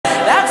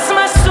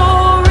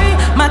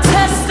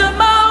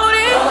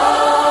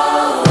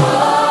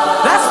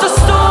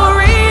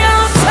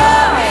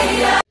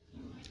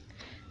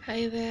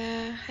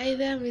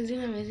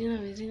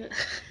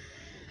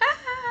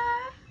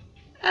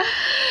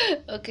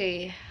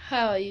Okay,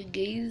 how are you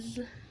guys?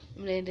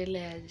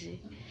 Mnaendeleaje?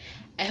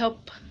 I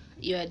hope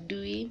you are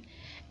doing.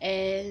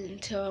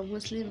 And to our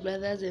Muslim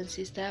brothers and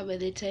sisters, by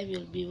the time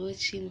you'll be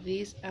watching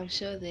this, I'm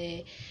sure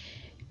that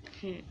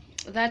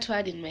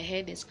word in my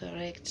head is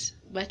correct.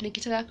 But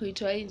nikitaka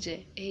kuitoa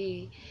nje,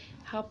 hey,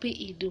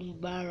 happy Eid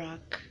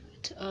Mubarak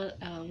to all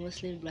our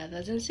Muslim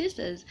brothers and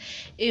sisters.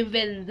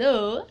 Even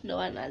though no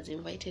one has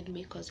invited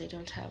me because I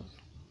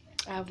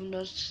have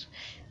not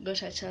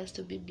got a chance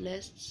to be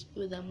blessed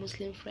with a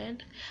Muslim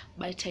friend,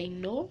 but I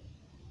know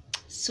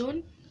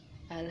soon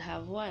I'll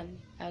have one.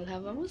 I'll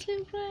have a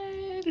Muslim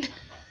friend.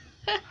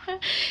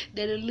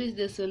 Delusion is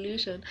the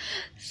solution.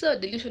 So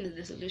delusion is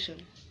the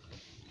solution.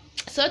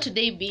 So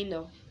today being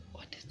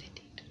what is the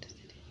date? What is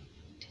the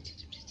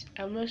date?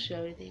 I'm not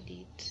sure what the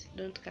date.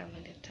 Don't come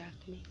and attack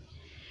me.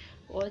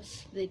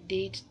 What's the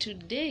date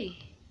today?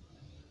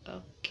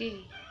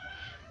 Okay.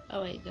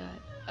 Oh my god.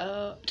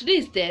 Today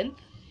is 10th.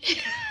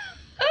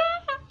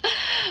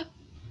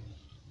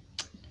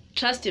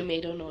 Trust you, I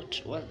don't know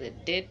what the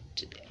date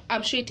today.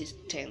 I'm sure it is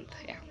 10th.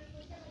 Yeah.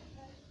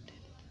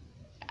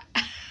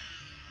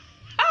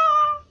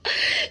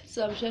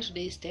 So I'm sure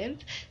today is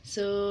 10th.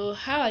 So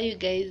how are you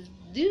guys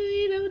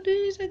doing? I'm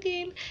doing it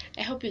again.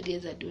 I hope you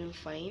guys are doing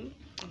fine.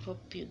 I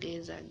hope you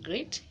guys are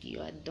great.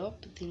 You are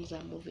dope. Things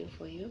are moving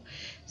for you.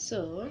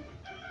 So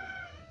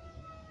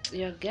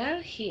your girl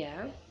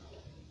here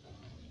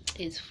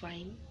is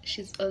fine.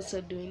 She's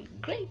also doing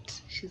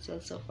great. She's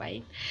also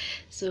fine.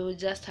 So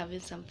just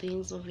having some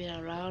things moving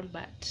around,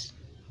 but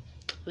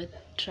with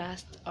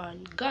trust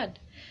on God.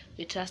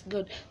 We trust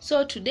God.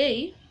 So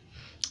today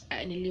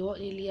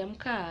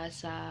niliamka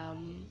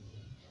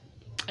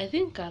I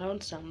think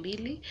around saa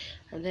mbili,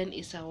 and then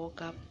Issa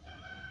woke up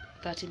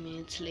 30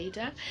 minutes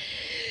later.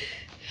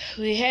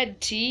 We had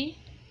tea.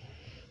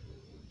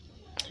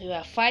 We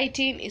were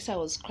fighting. Issa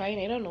was crying.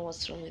 I don't know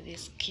what's wrong with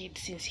this kid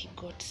since he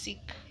got sick.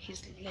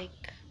 He's like,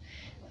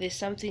 there's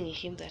something in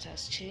him that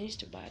has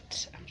changed,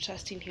 but I'm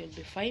trusting he'll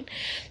be fine.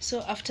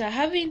 So after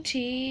having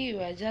tea, we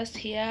were just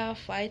here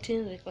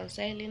fighting,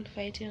 reconciling,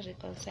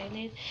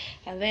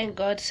 and then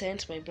God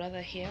sent my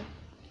brother here.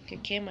 He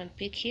came and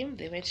picked him.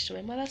 They went to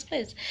my mother's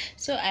place.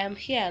 So I am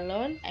here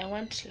alone. My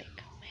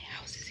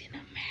house is in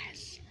a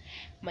mess.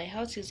 My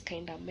house is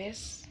kind of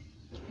mess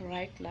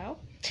right now,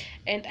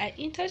 and I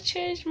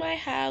interchanged my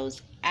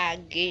house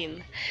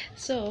again.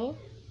 So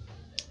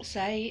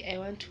Sai, I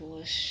want to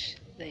wash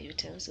the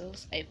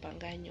utensils. I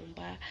panga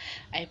nyumba.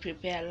 I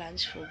prepare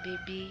lunch for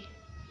baby.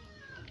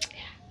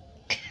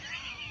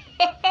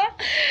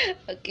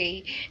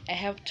 Okay, I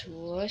have to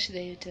wash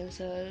the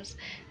utensils.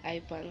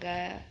 I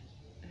panga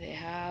the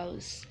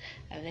house,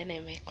 and then I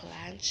make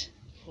lunch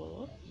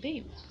for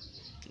baby.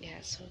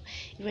 Yeah, so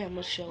even I'm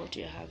not sure what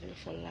you're having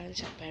for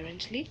lunch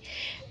apparently,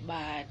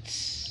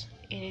 but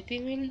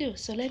anything will do.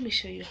 So let me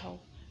show you how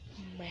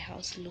my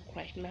house look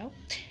right now,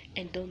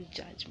 and don't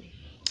judge me.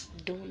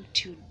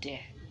 Don't you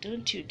dare.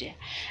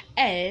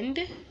 And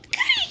I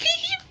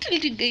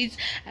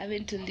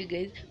haven't told you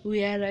guys,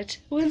 we are at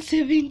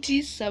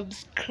 170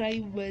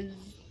 subscribers.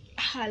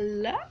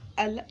 Allah,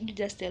 you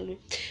just tell me.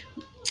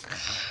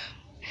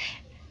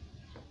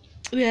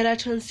 We are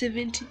at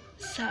 170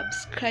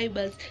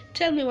 subscribers.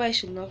 Tell me why I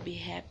should not be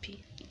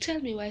happy. Tell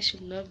me why I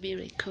should not be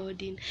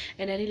recording.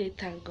 And I really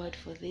thank God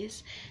for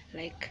this.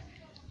 Like,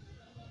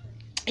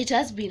 it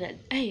has been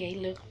I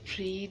look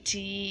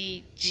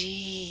pretty.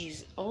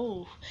 Jeez.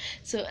 Oh.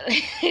 So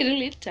I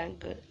really thank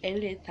God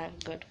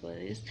for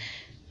this.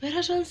 We're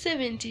at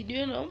 170. Do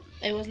you know?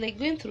 I was like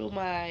going through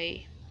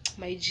my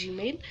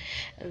Gmail,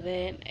 and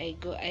then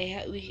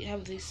we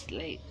have this,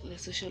 like, the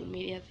social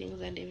media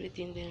things and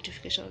everything, the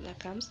notification that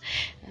comes,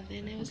 and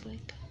then I was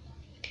like,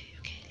 okay,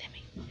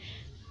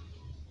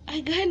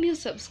 I got new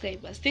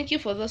subscribers. Thank you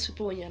for those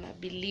people when you wanna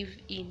believe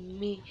in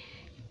me.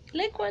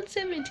 Like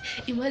 170.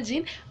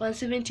 Imagine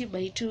 170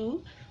 by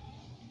 2.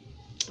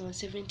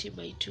 170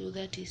 by 2,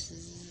 that is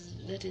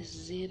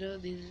 0.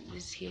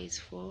 This here is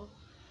 4.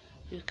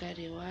 You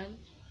carry 1,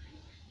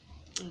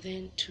 and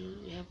then 2.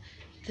 We have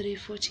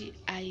 340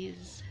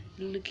 eyes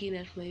looking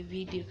at my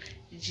video.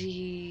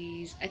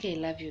 Jeez. Okay, I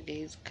love you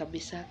guys.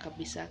 Kabisa.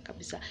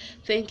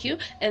 Thank you.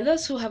 And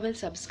those who haven't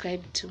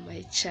subscribed to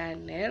my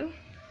channel,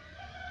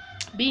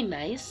 be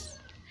nice,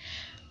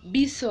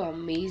 be so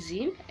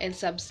amazing, and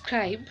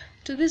subscribe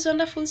to these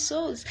wonderful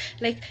souls.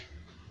 Like,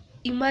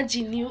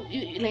 imagine you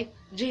like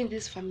join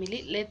this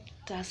family. Let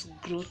us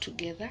grow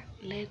together.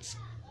 Let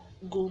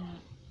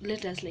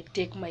us like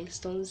take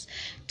milestones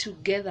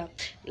together.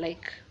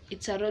 Like,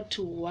 it's a road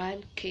to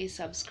 1k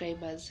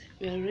subscribers.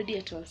 We're already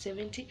at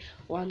 170.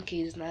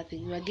 1k is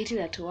nothing. We're getting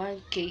at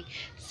 1k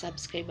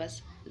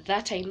subscribers.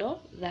 That I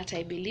know, that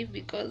I believe,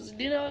 because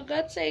you know what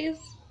God says?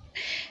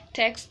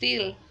 Take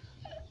still,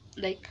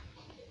 like,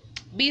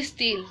 be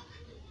still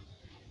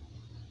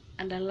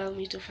and allow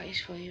me to fight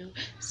for you.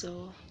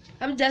 So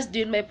I'm just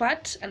doing my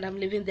part and I'm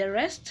leaving the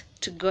rest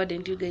to God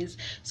and you guys.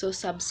 So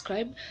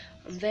subscribe,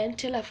 and then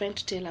tell a friend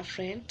to tell a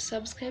friend,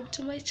 subscribe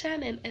to my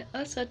channel, and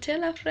also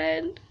tell a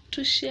friend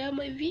to share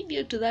my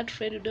video to that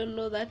friend you don't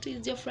know that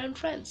is your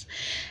friends.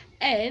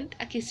 And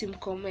akisim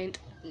comment,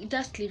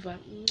 just leave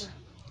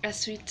a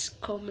sweet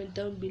comment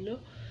down below.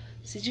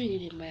 Sijui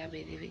nini mbaya,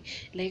 by the way,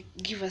 like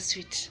give a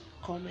sweet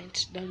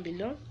comment down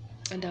below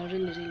and I'll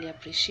really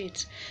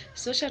appreciate.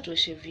 So acha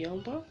tuoshe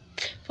vyombo.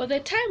 For the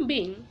time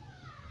being,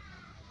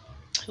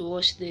 we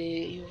wash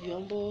the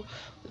vyombo,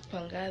 we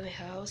panga the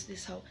house. This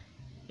is how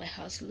my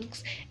house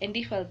looks, and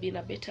if I'll be in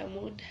a better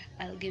mood,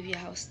 I'll give you a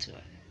house tour.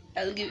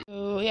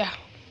 Oh yeah,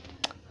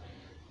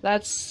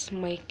 that's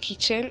my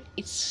kitchen.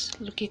 It's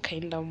looking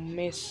kind of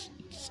mess.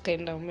 It's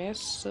kind of mess.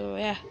 So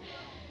yeah,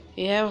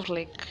 you have,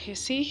 like, you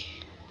see,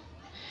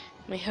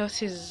 my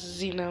house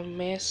is in a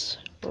mess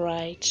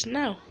right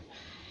now.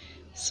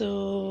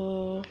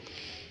 So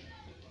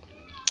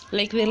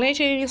like the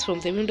lighting is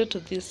from the window to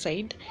this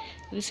side.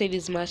 This side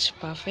is much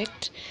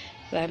perfect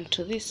than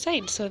to this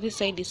side. So this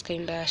side is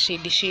kind of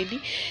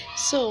shady.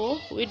 So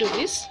we do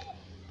this.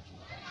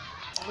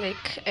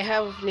 Like I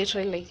have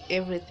literally like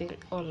everything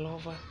all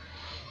over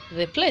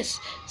the place.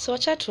 So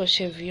acha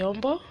tuoshe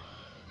vyombo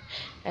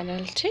and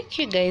I'll take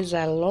you guys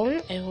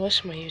along. I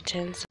wash my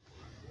utensils.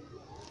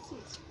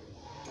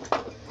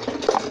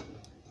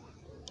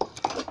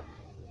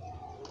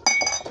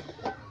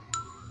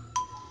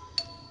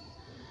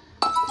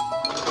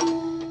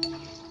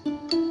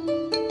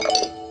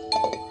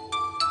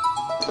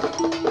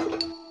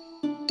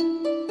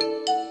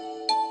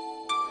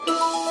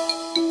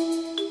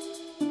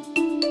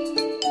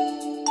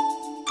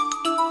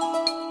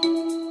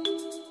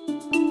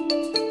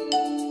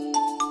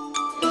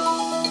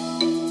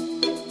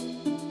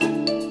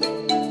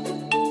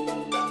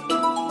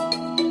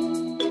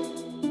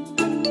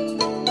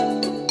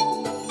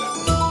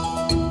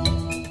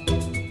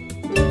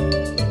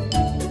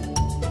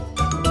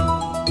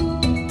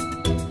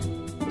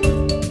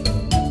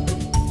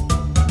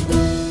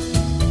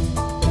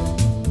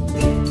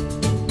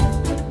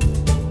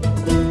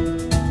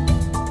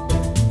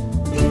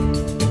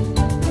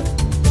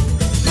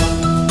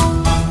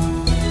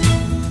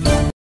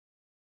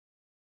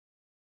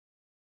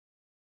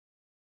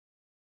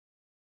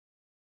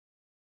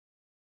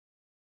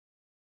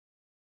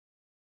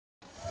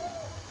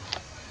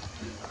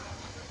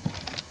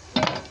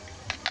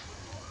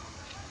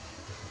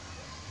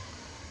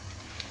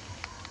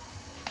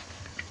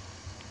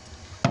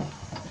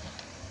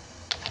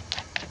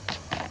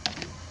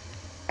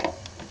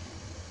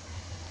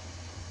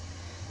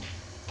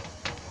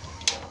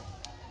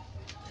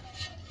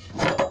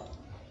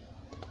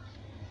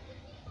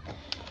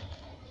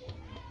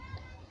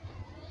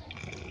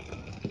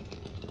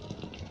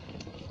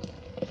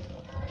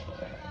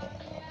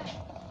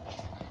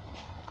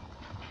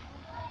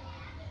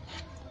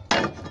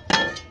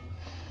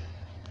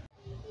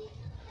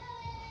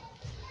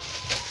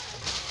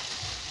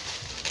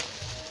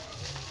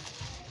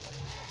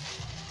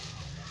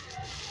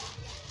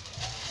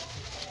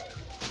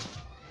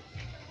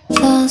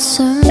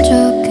 떴으면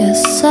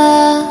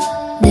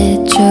좋겠어. 네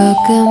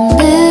조금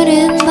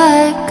느린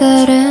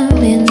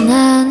발걸음이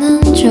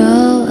나는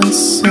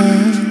좋았어.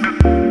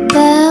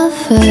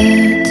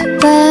 Barefoot,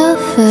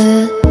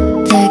 barefoot,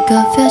 take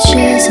off your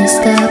shoes and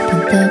step on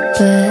the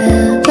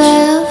bed.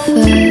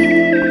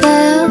 Barefoot,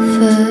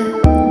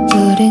 barefoot,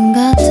 우린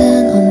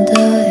같은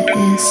온도에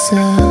있어.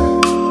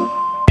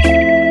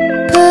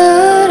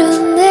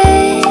 푸른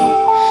네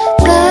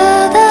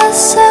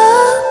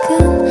바닷속은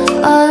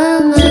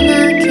얼마나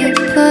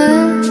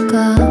깊을까.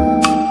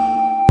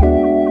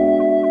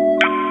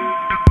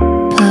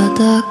 바다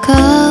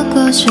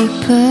가고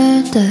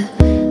싶을 때,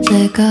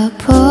 내가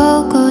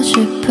보고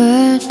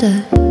싶을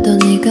때, 또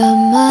네가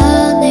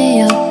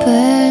많이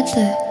옆일 때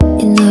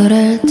이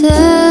노래를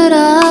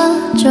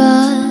들어줘.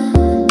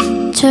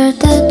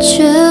 절대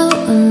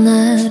추운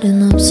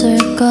날은 없을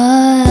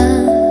거야.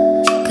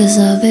 Cause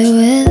I'll be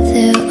with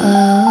you,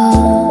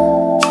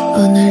 oh.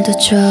 오늘도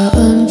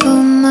좋은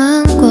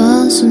꿈만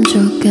꿨으면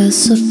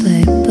좋겠어,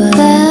 baby.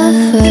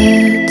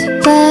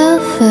 Barefoot,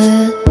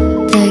 barefoot,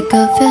 take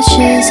off your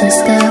shoes and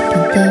step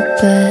on the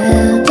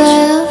bed.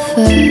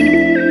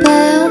 Barefoot,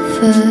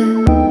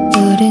 barefoot,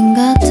 우린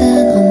같은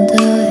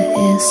온도에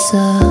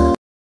있어.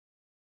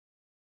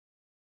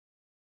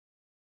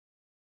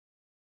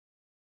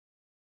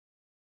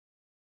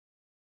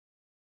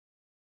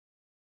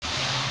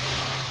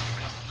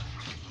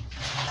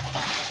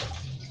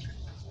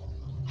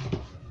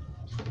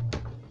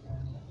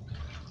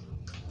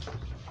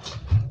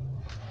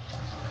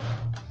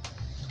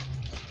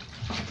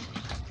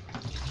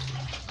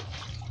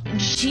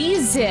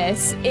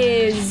 Jesus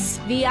is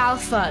the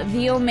Alpha,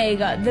 the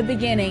Omega, the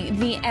beginning,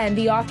 the end,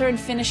 the author and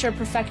finisher,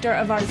 perfecter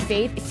of our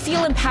faith.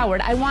 Feel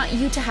empowered. I want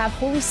you to have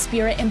Holy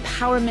Spirit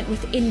empowerment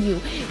within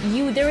you.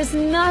 There is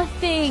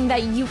nothing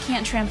that you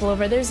can't trample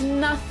over. There's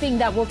nothing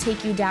that will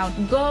take you down.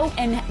 Go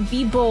and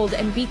be bold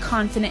and be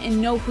confident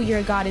and know who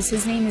your God is.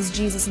 His name is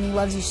Jesus, and he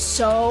loves you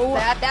so.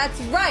 That's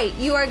right.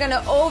 You are going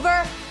to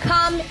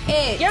overcome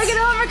it. You're going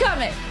to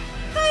overcome it.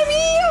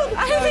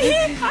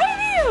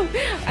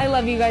 I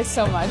love you guys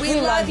so much. We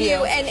love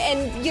you.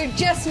 And you're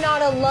just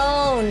not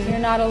alone. You're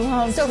not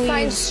alone. So please.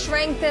 Find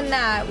strength in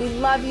that. We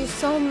love you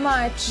so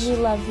much. We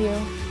love you.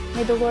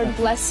 May the Lord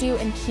bless you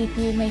and keep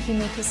you. May he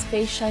make his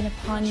face shine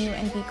upon you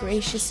and be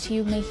gracious to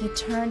you. May he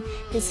turn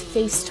his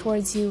face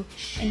towards you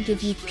and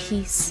give you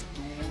peace.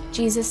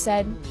 Jesus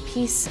said,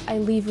 peace I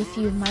leave with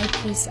you, my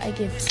peace I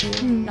give to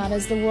you. Not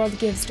as the world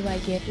gives do I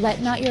give.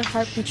 Let not your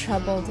heart be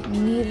troubled,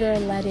 neither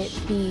let it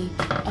be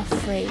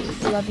afraid.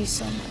 I love you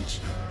so much.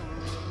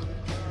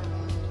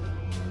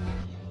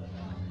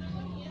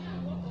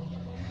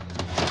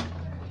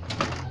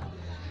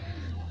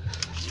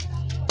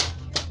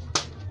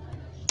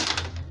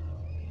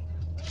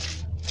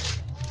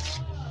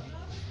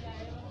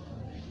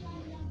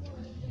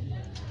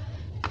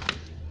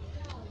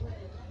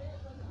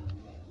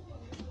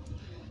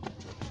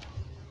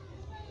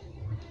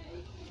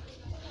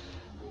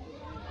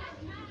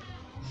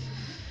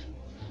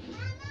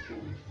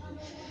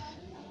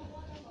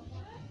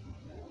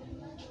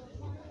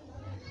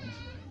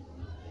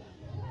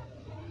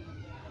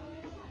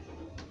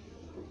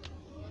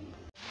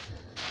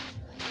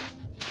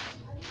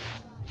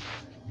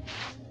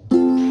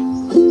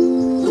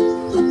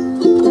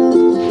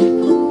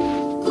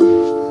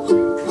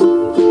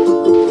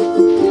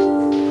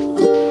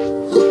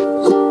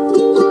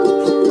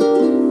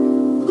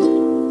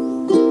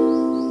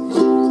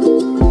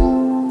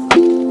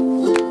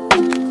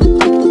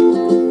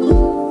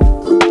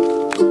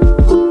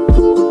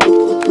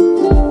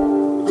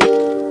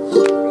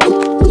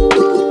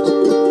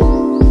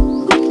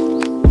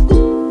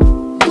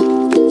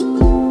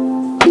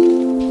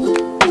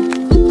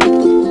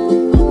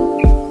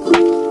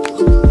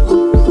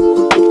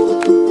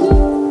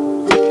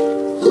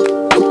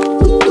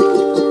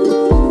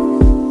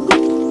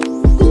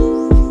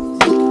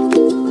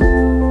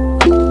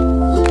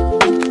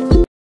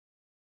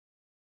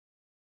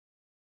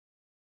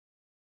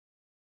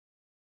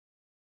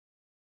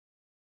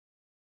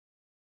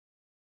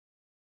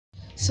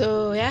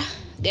 So yeah,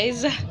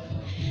 guys,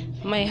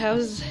 my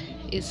house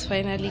is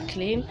finally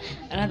clean.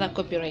 Another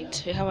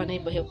copyright. We have a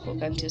neighbor here who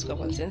can't use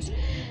common sense.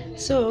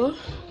 So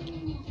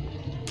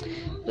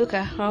look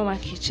at how my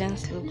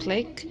kitchens look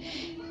like.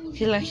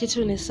 Kila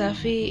kitu ni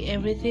safi,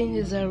 everything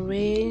is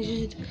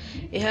arranged.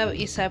 We have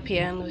Isa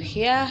piano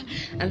here,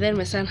 and then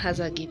my son has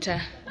a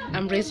guitar.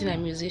 I'm raising a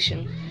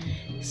musician.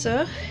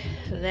 So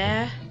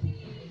there,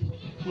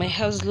 my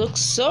house looks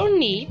so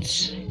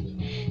neat,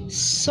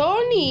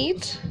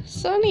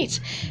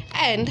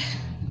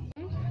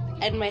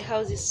 and my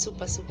house is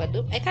super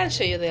dope. I can't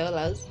show you the whole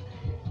house.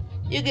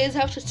 You guys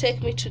have to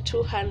take me to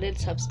 200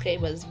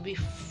 subscribers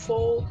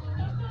before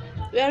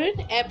we are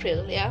in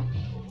April, yeah,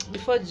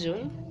 before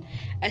June.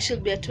 I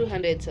should be at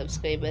 200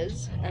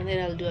 subscribers, and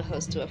then I'll do a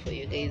house tour for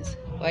you guys.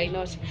 Why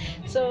not?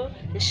 So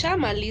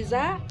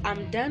Shamaliza,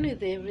 I'm done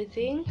with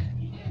everything.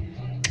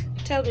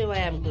 Tell me why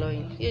I'm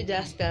glowing. You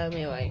just tell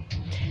me why.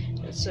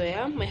 So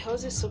yeah, my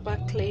house is super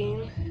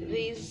clean.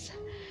 There's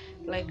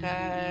like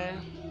a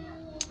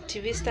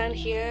TV stand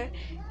here,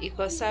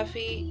 iko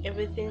safi,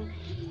 everything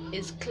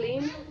is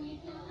clean.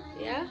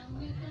 Yeah,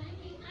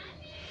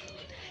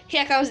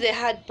 here comes the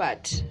hard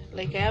part.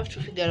 Like, I have to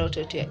figure out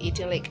what you're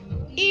eating. Like,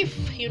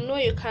 if you know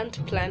you can't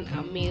plan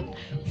a meal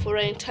for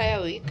an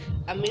entire week,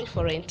 a meal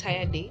for an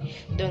entire day,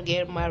 don't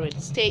get married.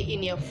 Stay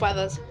in your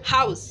father's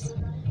house.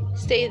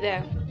 Stay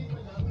there.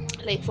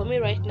 Like, for me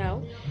right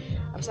now,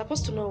 I'm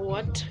supposed to know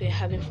what we're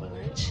having for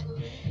lunch.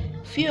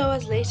 Few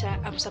hours later,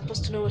 I'm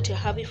supposed to know what you're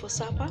having for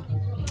supper.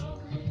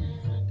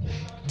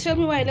 Tell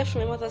me why I left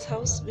my mother's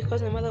house,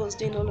 because my mother was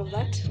doing all of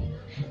that.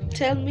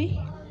 Tell me.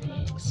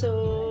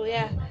 So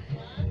yeah,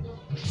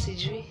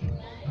 sijui.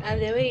 And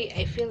the way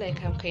I feel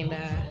like I'm kind of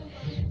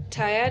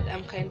tired,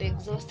 I'm kind of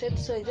exhausted,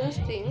 so I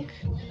just think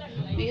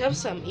we have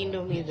some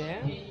Indomie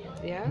there.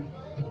 Yeah,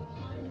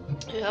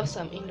 we have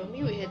some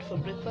Indomie. We had for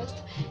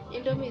breakfast.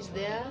 Indomie is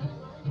there.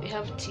 We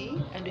have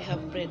tea and we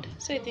have bread.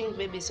 So I think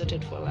baby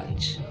sorted for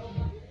lunch.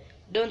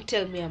 Don't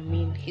tell me I'm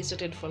mean. He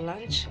sorted for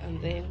lunch, and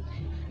then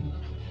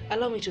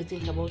allow me to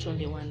think about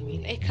only one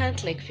meal. I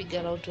can't like figure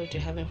out what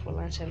you're having for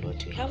lunch and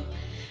what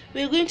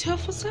we're going to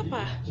have for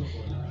supper.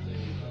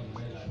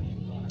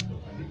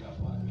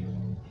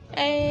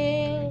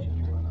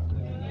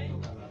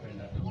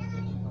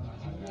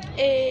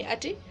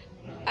 Ati?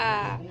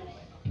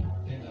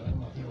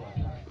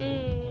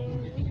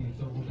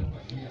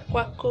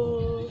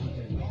 Kwako.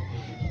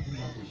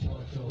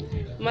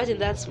 Imagine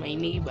that's my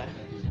neighbor.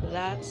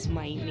 That's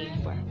my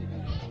neighbor.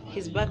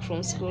 He's back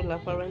from school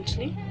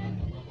apparently.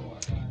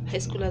 high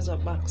schoolers are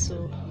back,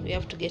 so we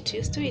have to get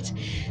used to it.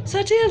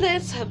 So till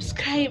then,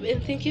 subscribe,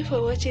 and thank you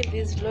for watching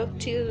this vlog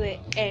till the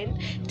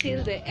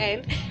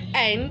end,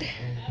 and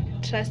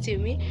trust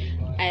in me,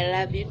 I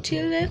love you.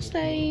 Till next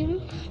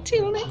time,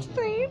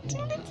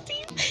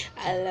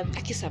 I love you.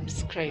 Okay,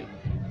 subscribe,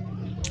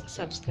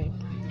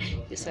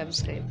 you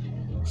subscribe.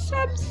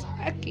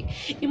 Okay,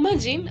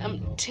 imagine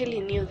I'm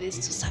telling you this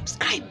to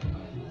subscribe,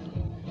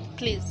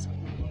 please.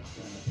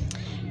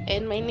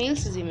 And my nails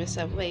zime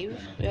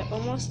survive. We are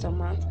almost a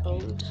month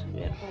old.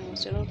 We're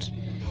not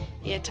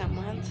yet a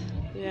month.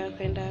 We are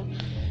kind of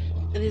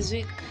this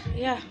week.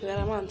 Yeah, we are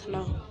a month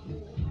now.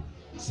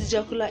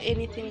 Sijakula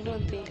anything.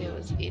 Don't think I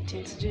was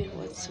eating. Doing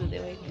what's with the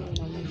whitening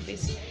on my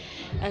face.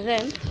 And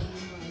then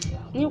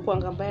ni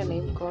kuanga mbaya na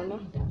mkono.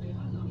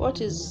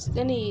 What is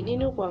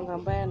nini kuanga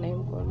mbaya na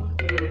mkono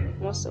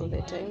most of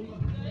the time?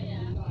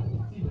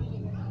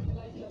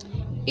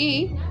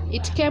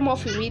 It came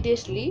off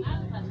immediately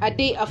a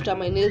day after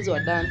my nails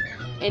were done,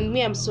 and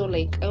me, I'm so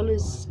like, I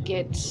always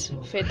get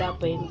fed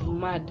up and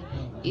mad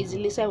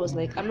easily. So I was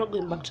like, I'm not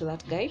going back to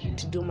that guy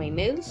to do my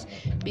nails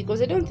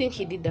because I don't think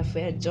he did a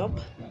fair job.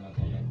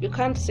 You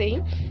can't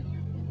say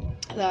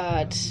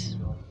that.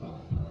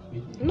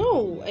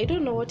 No, I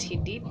don't know what he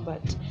did,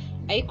 but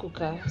I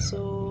cooker,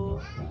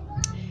 so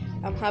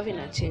I'm having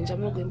a change.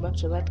 I'm not going back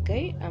to that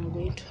guy. I'm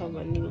going to have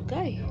a new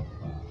guy.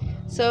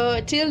 So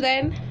till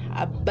then,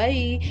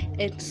 bye,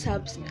 and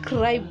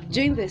subscribe.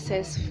 Join the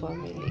Cece'S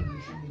family.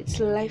 It's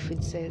life,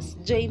 it says.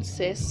 Join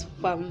Cece'S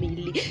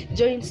family.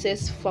 Join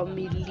Cece'S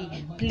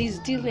family. Please,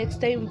 till next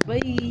time.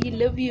 Bye.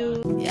 Love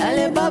you.